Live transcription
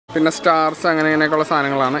പിന്നെ സ്റ്റാർസ് അങ്ങനെയൊക്കെയുള്ള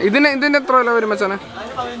സാധനങ്ങളാണ്. ഇതിൻ്റെ എത്ര വില വരും മച്ചാനെ?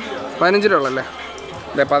 15 രൂപ ഉള്ളല്ലേ?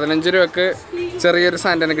 അതെ, 15 രൂപക്ക് ചെറിയൊരു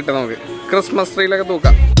സാൻഡനെ കിട്ടും നമുക്ക്. ക്രിസ്മസ് ട്രീയിലൊക്കെ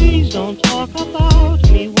തൂക്കാം.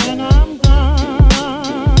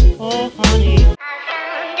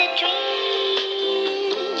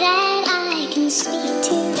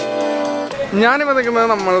 ഞാനിപ്പോൾ നിൽക്കുന്നത്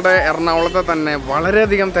നമ്മളുടെ എറണാകുളത്തെ തന്നെ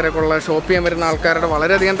വളരെയധികം തിരക്കുള്ള ഷോപ്പ് ചെയ്യാൻ വരുന്ന ആൾക്കാരുടെ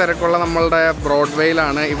വളരെയധികം തിരക്കുള്ള നമ്മളുടെ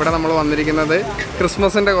ബ്രോഡ്വേയിലാണ്. ഇവിടെ നമ്മൾ വന്നിരിക്കുന്നത്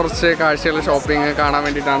ക്രിസ്മസിൻ്റെ കുറച്ച് കാഴ്ചകൾ ഷോപ്പിംഗ് കാണാൻ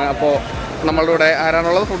വേണ്ടിയിട്ടാണ്. അപ്പോൾ നമ്മളുടെ കൂടെ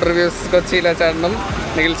ആരാണുള്ളത്? ഫുഡ് റിവ്യൂസ് കൊച്ചിയിലെ ചേട്ടനും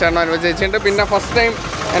നിഖിൽ ചേട്ടനും അനുഭവിച്ചിട്ടുണ്ട്. പിന്നെ ഫസ്റ്റ് ടൈം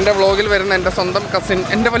എൻ്റെ വ്ളോഗിൽ വരുന്ന എൻ്റെ സ്വന്തം കസിൻ,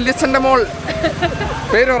 എൻ്റെ വല്യച്ഛൻ്റെ മോൾ,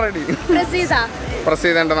 പേര് ഓൾറെഡി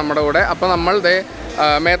പ്രസീതേണ്ട നമ്മുടെ കൂടെ. അപ്പോൾ നമ്മൾ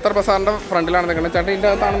മേത്തർ ബസാറിൻ്റെ ഫ്രണ്ടിലാണ് നിൽക്കുന്നത്. ചേട്ടൻ ഇതിൻ്റെ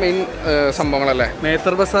അകത്താണ് മെയിൻ സംഭവങ്ങളല്ലേ?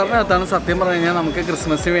 മേത്തർ ബസാറിനകത്താണ് സത്യം പറഞ്ഞു കഴിഞ്ഞാൽ നമുക്ക്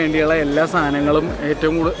ക്രിസ്മസിന് വേണ്ടിയുള്ള എല്ലാ സാധനങ്ങളും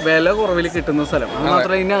ഏറ്റവും കൂടുതൽ വില കുറവിൽ കിട്ടുന്ന സ്ഥലം. അത്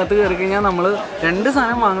മാത്രമല്ല ഇതിനകത്ത് കയറി കഴിഞ്ഞാൽ നമ്മൾ 2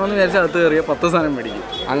 സാധനം വാങ്ങണമെന്ന് വിചാരിച്ചാൽ അകത്ത് കയറിയാൽ 10 സാധനം മേടിക്കും.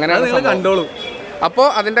 അങ്ങനെ നിങ്ങൾ കണ്ടോളൂ. അപ്പോൾ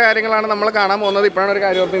അതിൻ്റെ കാര്യങ്ങളാണ് നമ്മൾ കാണാൻ പോകുന്നത്. ഇപ്പോഴാണ് ഒരു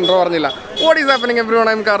കാര്യം ഓർത്ത് ഇൻട്രോ പറഞ്ഞില്ല. What is happening everyone?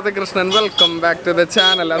 I M Karthik Krishnan. Welcome back to the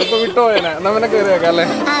channel. അതിപ്പോൾ വിട്ടുപോയനെ നമ്മനെ കയറി വെക്കാം അല്ലേ?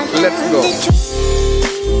 Let's go.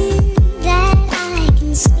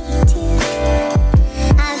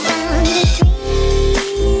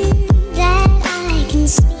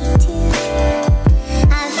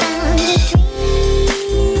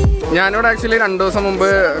 ഞാനിവിടെ ആക്ച്വലി 2 ദിവസം മുമ്പ്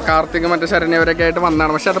കാർത്തിക് മറ്റേ ശരണ്യവരൊക്കെ ആയിട്ട്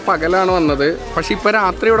വന്നതാണ്. പക്ഷെ അത് പകലാണ് വന്നത്. പക്ഷെ ഇപ്പോൾ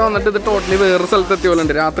രാത്രി ഇവിടെ വന്നിട്ട് ഇത് ടോട്ടലി വേറെ സ്ഥലത്ത്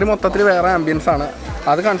എത്തിയോളുണ്ട്. രാത്രി മൊത്തത്തിൽ വേറെ ആംബിയൻസ് ആണ്.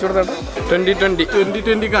 അത് കാണിച്ചു കൊടുത്തേട്ടാ.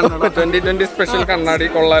 2020 സ്പെഷ്യൽ കണ്ണാടി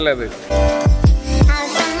കൊള്ളാല്ലേ അത്?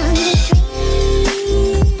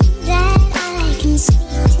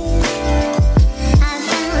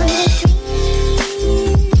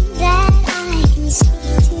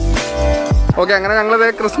 ഓക്കെ, അങ്ങനെ ഞങ്ങളിത്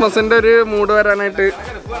ക്രിസ്മസിൻ്റെ ഒരു മൂഡ് വരാനായിട്ട്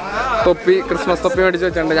ക്രിസ്മസ് തൊപ്പി മേടിച്ച്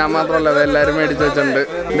വെച്ചിട്ടുണ്ട്. ഞാൻ മാത്രമല്ല, അത് എല്ലാവരും മേടിച്ച് വെച്ചിട്ടുണ്ട്.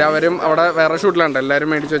 അവരും അവിടെ വേറെ ഷൂട്ടിലുണ്ട്, എല്ലാവരും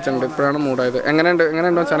മേടിച്ച് വെച്ചിട്ടുണ്ട്. ഇപ്പോഴാണ് മൂടായത്. എങ്ങനെയുണ്ട്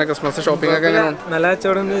വെച്ചാൽ ക്രിസ്മസ് ഷോപ്പിംഗ് ഒക്കെ എങ്ങനെയാണ്? നല്ല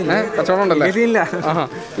കച്ചവടം ഉണ്ടല്ലേ? ആഹാ.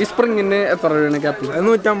 ഈ സ്പ്രിങ്ങിന് എത്ര രൂപയാണ് ക്യാപ്പിൽ?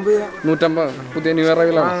 150. പുതിയ ന്യൂ ഇയർ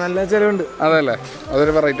റൈവിലാണ്. നല്ല ചിലവുണ്ട്. അതല്ലേ,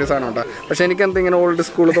 അതൊരു വെറൈറ്റി സാധനം ഉണ്ടാ. പക്ഷെ എനിക്ക് എന്താ ഇങ്ങനെ ഓൾഡ്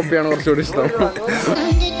സ്കൂൾ തൊപ്പിയാണ് കുറച്ചുകൂടി ഇഷ്ടം.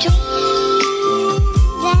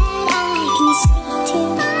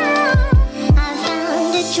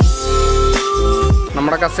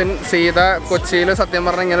 നമ്മുടെ കസിൻ സീത കൊച്ചിയിൽ സത്യം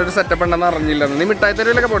പറഞ്ഞാൽ ഇങ്ങനെ ഒരു സെറ്റപ്പ് ഉണ്ടെന്ന് അറിഞ്ഞില്ല. നീ മിഠായി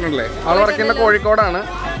തെരുവിലൊക്കെ പോയിട്ടുണ്ടല്ലേ? ആൾ വർക്കുന്ന കോഴിക്കോടാണ്.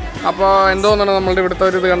 അപ്പോൾ എന്തോ തോന്നുന്നു നമ്മളുടെ ഇവിടുത്തെ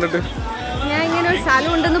ഒരു ഇത് കണ്ടിട്ട്? ഞാൻ ഇങ്ങനെ ഒരു സ്ഥലം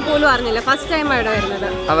ഉണ്ടെന്ന് പോലും അറിഞ്ഞില്ല. ഫസ്റ്റ് ടൈം ഇവിടെ വരുന്നത്.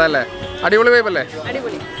 അതല്ലേ, അടിപൊളി വൈബല്ലേ?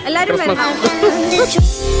 അടിപൊളി. എല്ലാവരും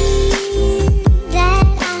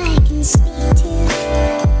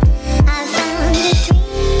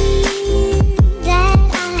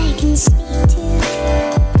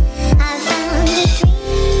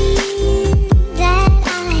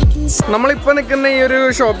നമ്മളിപ്പോൾ നിൽക്കുന്ന ഈ ഒരു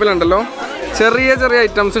ഷോപ്പിലുണ്ടല്ലോ ചെറിയ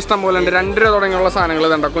ഐറ്റംസ് ഇഷ്ടം പോലെ ഉണ്ട്. 2 രൂപ തുടങ്ങിയുള്ള സാധനങ്ങൾ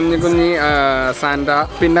ഇതുണ്ട്. കുഞ്ഞി സാൻഡ,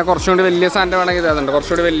 പിന്നെ കുറച്ചുകൂടി വലിയ സാൻഡ വേണമെങ്കിൽ ഇതുണ്ട്.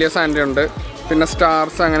 കുറച്ചുകൂടി വലിയ സാൻഡ ഉണ്ട്. പിന്നെ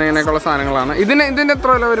സ്റ്റാർസ് അങ്ങനെയൊക്കെയുള്ള സാധനങ്ങളാണ്. ഇതിൻ്റെ എത്ര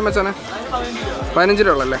വില വരും മച്ചാനെ? 15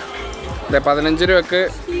 രൂപ ഉള്ളല്ലേ? അതെ, 15 രൂപക്ക്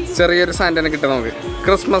ചെറിയൊരു സാൻഡനെ കിട്ടും നമുക്ക്.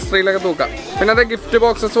 ക്രിസ്മസ് ട്രീയിലൊക്കെ തൂക്കാം. പിന്നെ അത് ഗിഫ്റ്റ്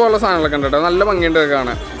ബോക്സസ് പോലുള്ള സാധനങ്ങളൊക്കെ ഉണ്ട് കേട്ടോ. നല്ല ഭംഗിയുണ്ട്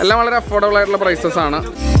കാണാൻ. എല്ലാം വളരെ അഫോർഡബിൾ ആയിട്ടുള്ള പ്രൈസസ് ആണ്.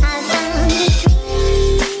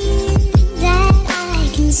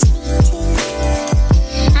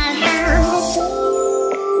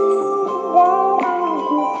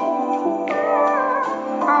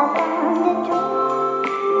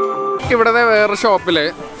 ഇവിടത്തെ വേറെ ഷോപ്പില്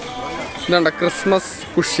ഇതുണ്ട് ക്രിസ്മസ്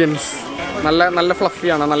കുഷ്യൻസ്. നല്ല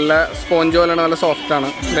ഫ്ലഫിയാണ്, നല്ല സ്പോഞ്ച് പോലെയാണ്, നല്ല സോഫ്റ്റ് ആണ്.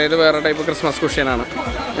 അതായത് വേറെ ടൈപ്പ് ക്രിസ്മസ് കുഷ്യനാണ്.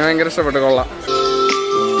 ഞാൻ ഭയങ്കര ഇഷ്ടപ്പെട്ടു, കൊള്ളാം.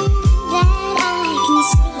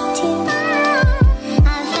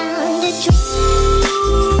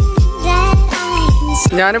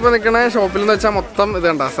 ഞാനിപ്പോൾ നിൽക്കുന്ന ഷോപ്പിൽ എന്ന് വെച്ചാൽ മൊത്തം ഇത്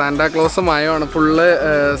കണ്ട സാന്റാക്ലോസ് മയമാണ്. ഫുള്ള്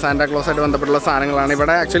സാന്റാക്ലോസ് ആയിട്ട് ബന്ധപ്പെട്ടുള്ള സാധനങ്ങളാണ്.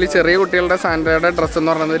 ഇവിടെ ആക്ച്വലി ചെറിയ കുട്ടികളുടെ സാന്റയുടെ ഡ്രസ്സ്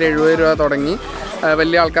എന്ന് പറയുന്നത് ഒരു 70 രൂപ തുടങ്ങി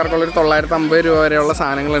വലിയ ആൾക്കാർക്കുള്ളൊരു 950 രൂപ വരെയുള്ള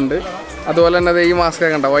സാധനങ്ങളുണ്ട്. അതുപോലെ തന്നെ ഈ മാസ്ക്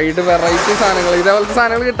ഒക്കെ ഉണ്ടാവും. വൈഡ് വെറൈറ്റി സാധനങ്ങൾ, ഇതേപോലത്തെ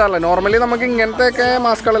സാധനങ്ങൾ കിട്ടാറില്ല. നോർമലി നമുക്ക് ഇങ്ങനത്തെയൊക്കെ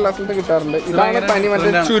മാസ്കുകൾ എല്ലാ സ്ഥലത്തും കിട്ടാറുണ്ട്. ഇതാണ് തനി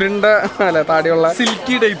മറ്റേ ചുരുണ്ട അല്ലെ താടിയുള്ള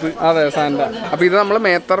സിൽക്കി ടൈപ്പ്. അതെ, സാന്റ. അപ്പോൾ ഇത് നമ്മൾ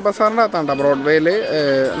മേത്തർ ബസാറിൻ്റെ അകത്താണ്. ബ്രോഡ്വേയിൽ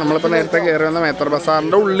നമ്മളിപ്പോൾ നേരത്തെ കയറി വന്ന മേത്തർ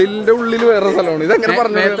ബസാറിൻ്റെ ഉള്ളിൽ വേറെ സ്ഥലമാണ്. ഇതെങ്ങനെ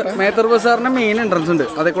പറഞ്ഞു? മേത്തർ ബസാറിൻ്റെ മെയിൻ എൻട്രൻസ് ഉണ്ട്.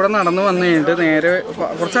 അതേ കൂടെ നടന്ന് വന്നു കഴിഞ്ഞിട്ട് നേരെ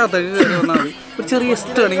കുറച്ചകത്തേക്ക് കയറി വന്നാൽ മതി. ഒരു ചെറിയ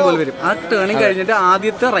ടേണിംഗ് പോലെ വരും. ആ ടേണിംഗ് കഴിഞ്ഞിട്ട്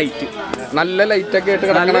ആദ്യത്തെ റൈറ്റ്, നല്ല ലൈറ്റൊക്കെ ആയിട്ട്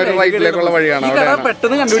കിടക്കുന്ന ഒരു റൈറ്റിലേക്കുള്ള വഴിയാണ്. ഈ കട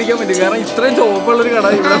പെട്ടെന്ന് കണ്ടുപിടിക്കാൻ പറ്റും, കാരണം ഇത്രയും ചുവപ്പുള്ളൊരു കട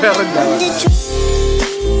ഇവിടെ വേറെ ഇല്ല.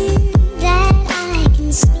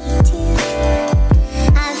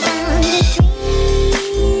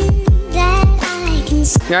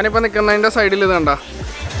 ഞാനിപ്പോൾ നിൽക്കുന്നതിൻ്റെ സൈഡിൽ ഇത് കണ്ട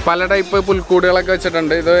പല ടൈപ്പ് പുൽക്കൂടുകളൊക്കെ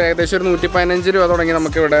വെച്ചിട്ടുണ്ട്. ഇത് ഏകദേശം ഒരു 115 രൂപ തുടങ്ങി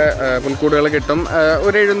നമുക്കിവിടെ പുൽക്കൂടുകൾ കിട്ടും.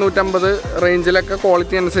 ഒരു 750 റേഞ്ചിലൊക്കെ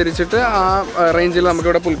ക്വാളിറ്റി അനുസരിച്ചിട്ട് ആ റേഞ്ചിൽ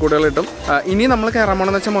നമുക്കിവിടെ പുൽക്കൂടുകൾ കിട്ടും. ഇനി നമ്മൾ കയറാൻ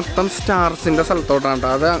പോകണമെന്ന് വെച്ചാൽ മൊത്തം സ്റ്റാർസിൻ്റെ സ്ഥലത്തോട്ടാണ്.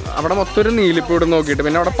 അത് അവിടെ മൊത്തം ഒരു നീലിപ്പൂട് നോക്കിയിട്ട്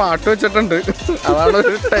പിന്നെ അവിടെ പാട്ട് വെച്ചിട്ടുണ്ട്. അതാണ്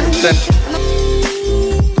ഒരു ടെൻഷൻ.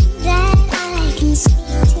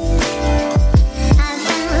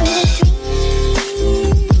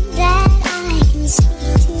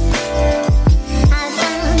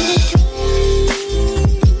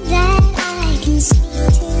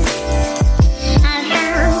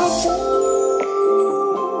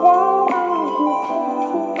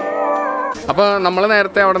 അപ്പോൾ നമ്മൾ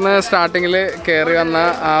നേരത്തെ അവിടെ നിന്ന് സ്റ്റാർട്ടിങ്ങിൽ കയറി വന്ന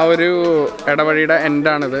ആ ഒരു ഇടവഴിയുടെ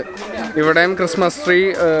എൻഡാണിത്. ഇവിടെയും ക്രിസ്മസ് ട്രീ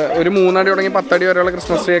ഒരു 3 അടി തുടങ്ങി 10 അടി വരെയുള്ള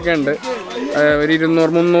ക്രിസ്മസ് ട്രീ ഒക്കെ ഉണ്ട്. ഒരു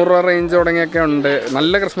 200-300 രൂപ റേഞ്ച് തുടങ്ങിയൊക്കെ ഉണ്ട്.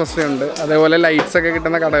 നല്ല ക്രിസ്മസ് ട്രീ ഉണ്ട്. അതേപോലെ ലൈറ്റ്സ് ഒക്കെ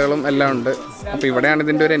കിട്ടുന്ന കടകളും എല്ലാം ഉണ്ട്. അപ്പോൾ ഇവിടെയാണ്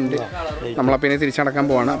ഇതിൻ്റെ ഒരു എൻഡ്. നമ്മളപ്പോൾ ഇനി തിരിച്ചടക്കാൻ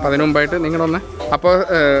പോവാണ്. അപ്പോൾ അതിന് മുമ്പായിട്ട് നിങ്ങളൊന്ന് അപ്പോൾ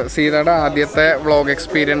സീതയുടെ ആദ്യത്തെ വ്ളോഗ്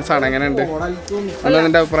എക്സ്പീരിയൻസ് ആണ്. എങ്ങനെയുണ്ട്? എന്താ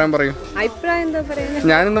നിൻ്റെ അഭിപ്രായം പറയൂ.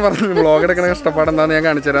 ഞാനിന്ന് പറഞ്ഞു വ്ളോഗ് എടുക്കണ കഷ്ടപ്പാട് എന്താണെന്ന് ഞാൻ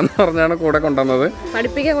കാണിച്ചു തരാമെന്ന് പറഞ്ഞാണ് കൂടെ കൊണ്ടുവന്നത്.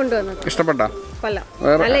 ഇഷ്ടപ്പെട്ടാ?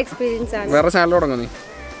 വേറെ ചാനൽ തുടങ്ങും നീ?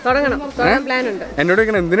 എന്നോട്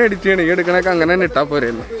ഇങ്ങനെ എന്തിനാ എഡിറ്റ് ചെയ്യണം? ഈ എടുക്കണൊക്കെ അങ്ങനെ തന്നെ ഇട്ടാ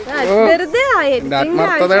പോരെന്ന്.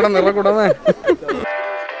 ആത്മാർത്ഥതയുടെ നിറ കൂടാതെ.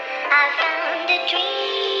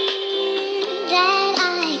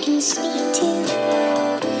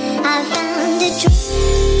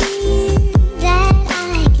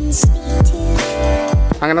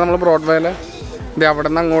 അങ്ങനെ നമ്മൾ ബ്രോഡ്വേയില് അവിടെ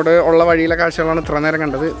നിന്ന് അങ്ങോട്ട് ഉള്ള വഴിയിലെ കാഴ്ചകളാണ് ഇത്ര നേരം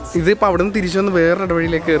കണ്ടത്. ഇതിപ്പോൾ അവിടെ നിന്ന് തിരിച്ചു വന്ന് വേറെ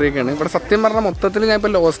ഇടവഴിയിലേക്ക് കയറിയൊക്കെയാണ്. ഇവിടെ സത്യം പറഞ്ഞാൽ മൊത്തത്തിൽ ഞാൻ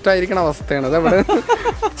ഇപ്പോൾ ലോസ്റ്റ് ആയിരിക്കണ അവസ്ഥയാണ്. അത് അവിടെ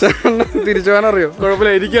തിരിച്ചു പോകാൻ അറിയോ?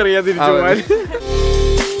 കുഴപ്പമില്ല, എനിക്കറിയാം തിരിച്ചു പോകാൻ.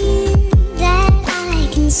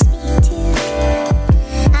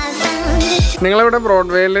 നിങ്ങളിവിടെ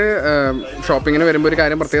ബ്രോഡ്വേയിൽ ഷോപ്പിങ്ങിന് വരുമ്പോൾ ഒരു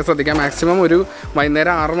കാര്യം പ്രത്യേകം ശ്രദ്ധിക്കാം. മാക്സിമം ഒരു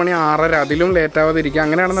വൈകുന്നേരം 6 മണി 6:30 അതിലും ലേറ്റ് ആവാതിരിക്കുക.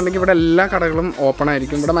 അങ്ങനെയാണെന്നുണ്ടെങ്കിൽ ഇവിടെ എല്ലാ കടകളും ഓപ്പൺ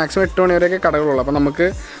ആയിരിക്കും. ഇവിടെ മാക്സിമം 8 മണി വരെയൊക്കെ കടകളുള്ളൂ. അപ്പോൾ നമുക്ക്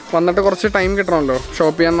വന്നിട്ട് കുറച്ച് ടൈം കിട്ടണമല്ലോ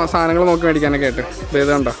ഷോപ്പ് ചെയ്യാൻ, സാധനങ്ങൾ നോക്കി മേടിക്കാനൊക്കെ ആയിട്ട്.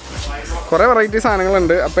 ഇതുണ്ടോ കുറേ വെറൈറ്റി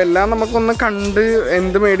സാധനങ്ങളുണ്ട്. അപ്പോൾ എല്ലാം നമുക്കൊന്ന് കണ്ട്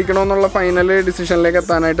എന്ത് മേടിക്കണമെന്നുള്ള ഫൈനൽ ഡിസിഷനിലേക്ക്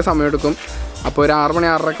എത്താനായിട്ട് സമയമെടുക്കും. അപ്പോൾ ഒരു 6 മണി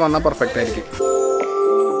 6:30 വന്നാൽ പെർഫെക്റ്റ് ആയിരിക്കും.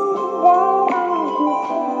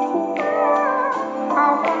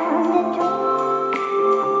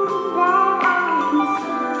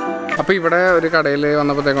 അപ്പോൾ ഇവിടെ ഒരു കടയിൽ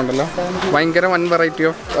വന്നപ്പോഴത്തേക്കുണ്ടല്ലോ ഭയങ്കര വൻ വെറൈറ്റി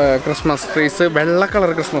ഓഫ് ക്രിസ്മസ് ട്രീസ്. വെള്ള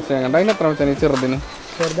കളർ ക്രിസ്മസ് ട്രീ കണ്ട. അതിന് എത്ര വെച്ചാൽ ഈ ചെറുതിന്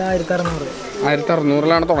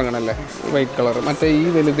 1600 തുടങ്ങണല്ലേ വൈറ്റ് കളർ. മറ്റേ ഈ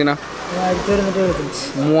വലുതിനാ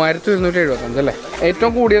 3175 അല്ലേ.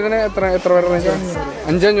 ഏറ്റവും കൂടിയതിന് എത്ര വരെ?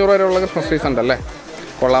 500 വരെയുള്ള ക്രിസ്മസ് ട്രീസ് ഉണ്ടല്ലേ.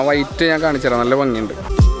 കൊള്ളാം. വൈറ്റ് ഞാൻ കാണിച്ചു തരാം, നല്ല ഭംഗിയുണ്ട്.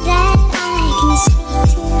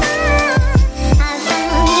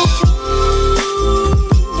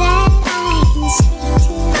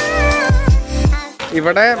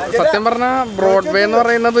 ഇവിടെ സത്യം പറഞ്ഞാൽ ബ്രോഡ്വേ എന്ന്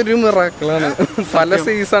പറയുന്നത് ഒരു മിറാക്കിളാണ്. പല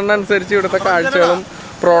സീസണിനനുസരിച്ച് ഇവിടുത്തെ കാഴ്ചകളും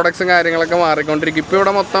പ്രോഡക്ട്സും കാര്യങ്ങളൊക്കെ മാറിക്കൊണ്ടിരിക്കും. ഇപ്പോൾ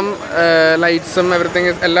ഇവിടെ മൊത്തം ലൈറ്റ്സും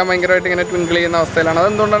എവറിത്തിങ് എല്ലാം ഭയങ്കരമായിട്ട് ഇങ്ങനെ ട്വിങ്കിൾ ചെയ്യുന്ന അവസ്ഥയിലാണ്.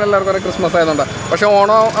 അതെന്തുകൊണ്ടാണ് എല്ലാവർക്കും ഒരു ക്രിസ്മസ് ആയതുകൊണ്ടാണ്. പക്ഷേ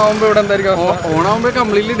ഓണം ആകുമ്പോൾ ഇവിടെ എന്തായിരിക്കും? ഓണമാകുമ്പോൾ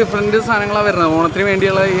കംപ്ലീറ്റ്ലി ഡിഫറെൻറ്റ് സാധനങ്ങളാണ് വരുന്നത്. ഓണത്തിന്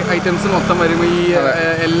വേണ്ടിയുള്ള ഈ ഐറ്റംസ് മൊത്തം വരും. ഈ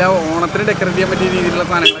എല്ലാ ഓണത്തിന് ഡെക്കറേറ്റ് ചെയ്യാൻ പറ്റിയ രീതിയിലുള്ള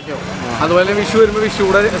സാധനങ്ങളൊക്കെ ആവും. അതുപോലെ വിഷു വരുമ്പോൾ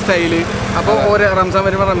വിഷുവിടെ സ്റ്റൈല്, അപ്പോൾ ഓരോ റംസാൻ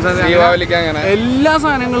വരുമ്പോൾ റംസാൻ, ദീപാവലിക്ക് അങ്ങനെ എല്ലാ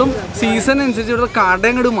സാധനങ്ങളും സീസൺ അനുസരിച്ച് ഇവിടെ കട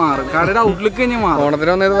അങ്ങോട്ട് മാറും. കടയുടെ ഔട്ട്ലുക്ക് തന്നെ മാറും.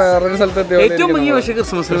 ഓണത്തിന് വന്നത് വേറൊരു സ്ഥലത്ത് ഏറ്റവും ഭംഗി പക്ഷേ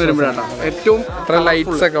ക്രിസ്മസിന് വരുമ്പോഴാണ് ഏറ്റവും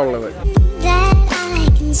ലൈറ്റ്സ് ഒക്കെ ഉള്ളത്.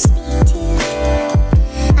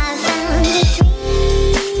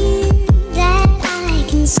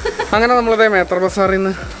 അങ്ങനെ നമ്മളിതേ മേത്ര ബസാറിൽ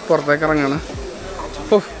നിന്ന് പുറത്തേക്ക് ഇറങ്ങാണ്.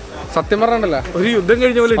 സത്യം പറഞ്ഞില്ല, ഒരു യുദ്ധം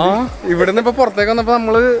കഴിഞ്ഞ പോലെ. ഇവിടുന്ന് ഇപ്പൊ പുറത്തേക്ക് വന്നപ്പോ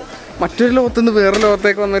നമ്മള് മറ്റൊരു ലോകത്തുനിന്ന് വേറെ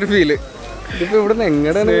ലോകത്തേക്ക് വന്നൊരു ഫീല്. ഇതിപ്പോ ഇവിടുന്ന്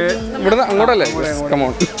എങ്ങനെയാണ്? ഇവിടുന്ന് അങ്ങോട്ടല്ലേ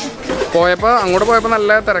കമോൺ അങ്ങോട്ട് പോയപ്പോ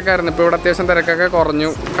നല്ല തിരക്കായിരുന്നു. ഇപ്പൊ ഇവിടെ അത്യാവശ്യം തിരക്കൊക്കെ കുറഞ്ഞു.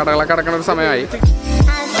 കടകളൊക്കെ അടക്കണ ഒരു സമയമായി.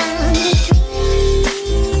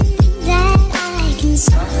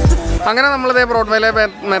 അങ്ങനെ നമ്മളിതേ ബ്രോഡ്വേയിലെ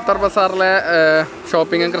മേത്തർ ബസാറിലെ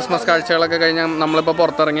ഷോപ്പിങ്ങും ക്രിസ്മസ് കാഴ്ചകളൊക്കെ കഴിഞ്ഞാൽ നമ്മളിപ്പോൾ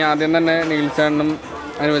പുറത്തിറങ്ങി. ആദ്യം തന്നെ നീൽച്ചാണ്ടും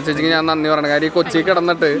അനുവദിച്ചെങ്കിൽ ഞാൻ നന്ദി പറയണം. കാര്യം കൊച്ചി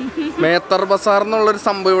കിടന്നിട്ട് മേത്തർ ബസാർ എന്നുള്ളൊരു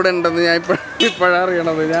സംഭവം ഇവിടെ ഉണ്ടെന്ന് ഞാൻ ഇപ്പോഴാണ്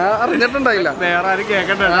അറിയണത്. ഞാൻ അറിഞ്ഞിട്ടുണ്ടായില്ല. വേറെ ആരും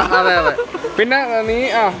കേൾക്കണ്ട. അതെ. പിന്നെ നീ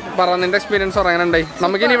പറ നിന്റെ എക്സ്പീരിയൻസ് പറയാനുണ്ടായി.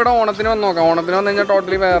 നമുക്കിനി ഇവിടെ ഓണത്തിന് വന്ന് നോക്കാം. ഓണത്തിന് വന്നു കഴിഞ്ഞാൽ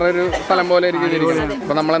ടോട്ടലി വേറൊരു സ്ഥലം പോലെ ഇരിക്കുന്നത്.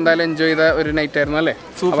 അപ്പോൾ നമ്മളെന്തായാലും എൻജോയ് ചെയ്ത ഒരു നൈറ്റ് ആയിരുന്നു അല്ലേ?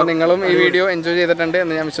 അപ്പോൾ നിങ്ങളും ഈ വീഡിയോ എൻജോയ് ചെയ്തിട്ടുണ്ട്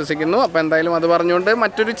എന്ന് ഞാൻ വിശ്വസിക്കുന്നു. അപ്പോൾ എന്തായാലും അത് പറഞ്ഞുകൊണ്ട്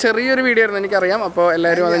മറ്റൊരു ചെറിയൊരു വീഡിയോ ആയിരുന്നു, എനിക്കറിയാം. അപ്പോൾ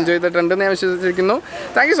എല്ലാവരും അത് എൻജോയ് ചെയ്തിട്ടുണ്ട് എന്ന് ഞാൻ വിശ്വസിക്കുന്നു.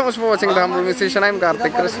 Thank you so much for watching the humble musician. I M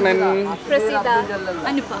Karthik Krishnan.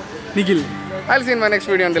 Nikhil. I'll see you in my next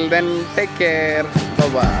video. Until then, take care.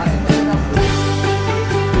 Bye-bye.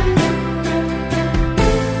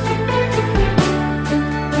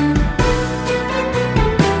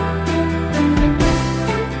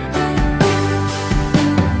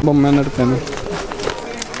 ബൊമ്മേന്ന് എടുത്തേന്ന്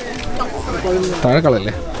താഴെ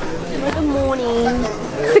കളല്ലേ?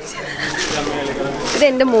 ഇത്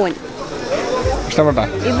എൻ്റെ മോൻ. ഇഷ്ടപ്പെട്ടാ?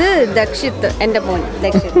 ഇത് ദക്ഷിത്ത്, എൻ്റെ മോൻ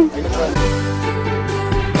ദക്ഷിത്ത്.